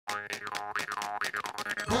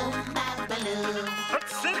Bumbalu. Het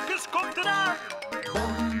circus komt eraan.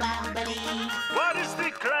 Bumbalu. Waar is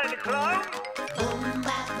die kleine clown?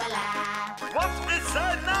 Bumbabala. Wat is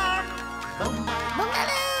zijn naam?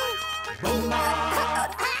 Bumbalu. Bumba.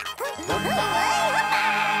 Bumbalu.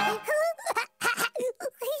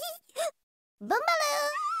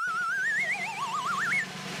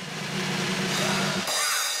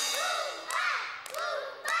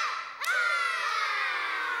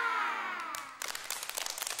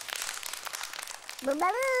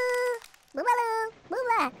 Bumbalu. Bumbalu.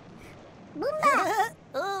 Bumba. Bumba.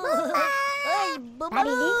 Bumba. Hey,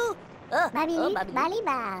 Bumbalu. Babilu.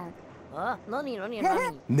 Balibal. Oh, noni.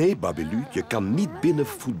 Nee, Babilu, je kan niet binnen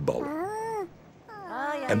voetballen.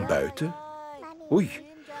 En buiten?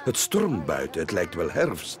 Oei, het stormt buiten. Het lijkt wel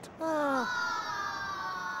herfst.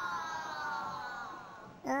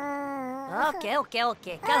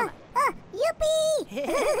 Oké. Kalma. Joepie.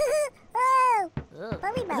 Oh,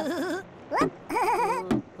 Balibal. Wop.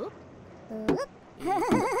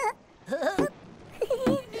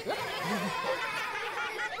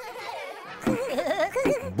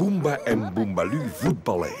 Bumba en Bumbalu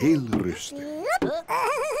voetballen heel rustig.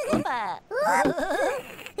 Hoppa.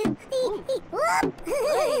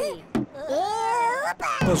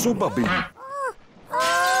 Pas op, Babilu.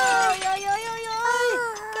 Oi.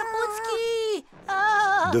 Kaputski.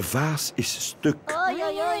 De vaas is stuk.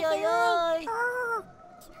 Oi.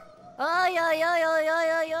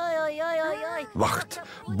 Wacht,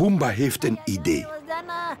 Bumba heeft een idee.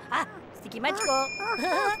 Sticky Machko.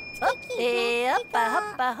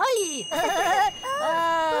 Hoppa, hoi.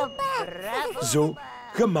 Bravo. Zo,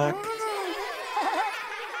 gemaakt.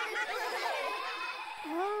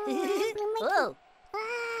 Oh,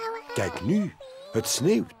 Kijk nu, het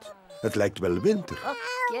sneeuwt. Het lijkt wel winter.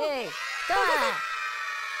 oké.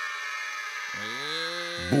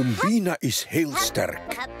 Bumbina is heel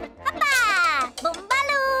sterk. Hoppa.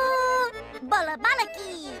 Bumbalu.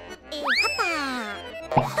 Ballenballenkie. Hoppa.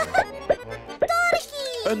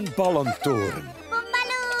 Torkie. Een ballentoren.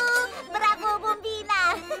 Bumbalu. Bravo,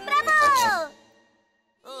 Bumbina. Bravo.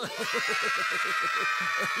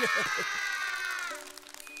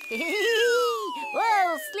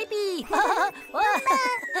 Wow, Sleepy.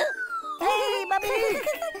 Hey, Babilu.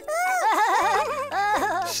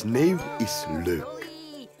 Sneeuw is leuk.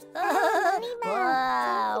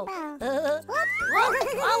 Wauw.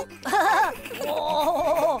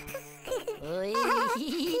 Oei.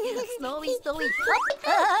 Snowy.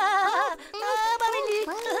 Babilu.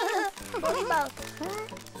 Volleybal.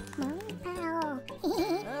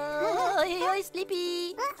 Hoi,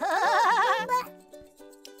 Sleepy.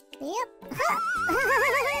 Yep.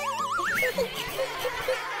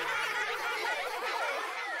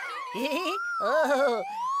 Oh.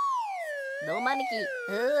 No manneke.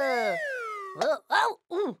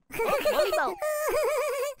 Volleybal.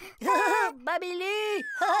 Babilu.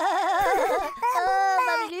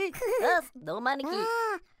 Babilu. No manneke.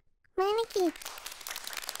 Manneke.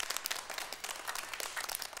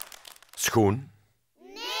 Schoon.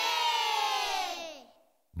 Nee.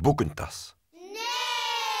 Boekentas. Nee.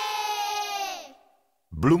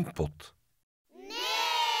 Bloempot.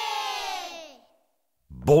 Nee.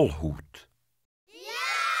 Bolhoed.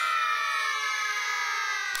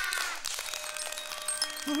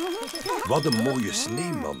 Wat een mooie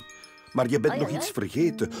sneeuwman. Maar je bent nog iets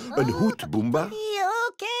vergeten. Een hoed, Bumba.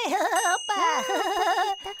 Oké.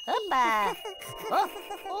 Hoppa.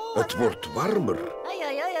 Het wordt warmer.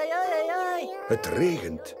 Ai. Het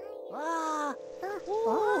regent.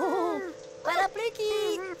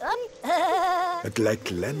 Paraplukie. Het lijkt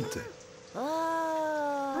lente.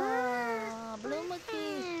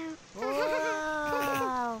 Bloemekie.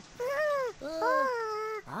 Wauw.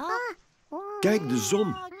 Kijk, de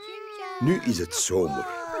zon. Nu is het zomer.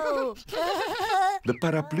 De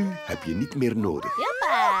paraplu heb je niet meer nodig.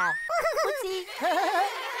 Jappa. Poetsie.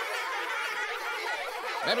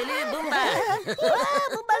 Babilu, Bumba.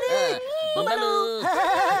 Bumbalu.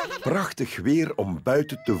 Prachtig weer om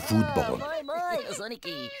buiten te voetballen. Mooi.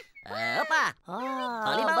 Sonicie. Hoppa.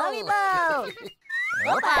 Volleybal.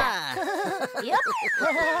 Hoppa. Yep.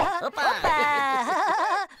 Hoppa.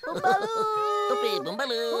 Bumbalu. Toppie,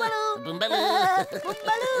 Bumbalu. Bumbalu.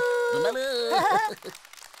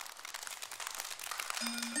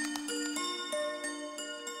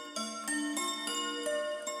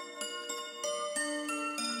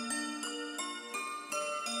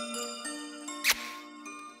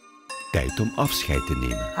 Tijd om afscheid te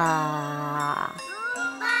nemen.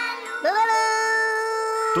 Bumbalu.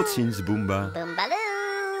 Tot ziens, Bumba. Bumbalu.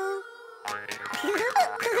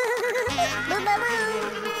 Bumbalu.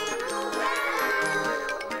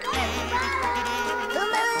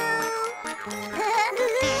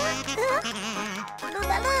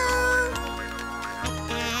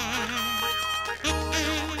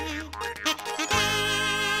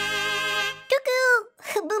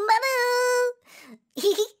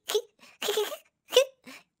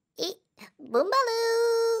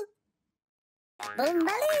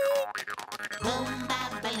 Bumbalu.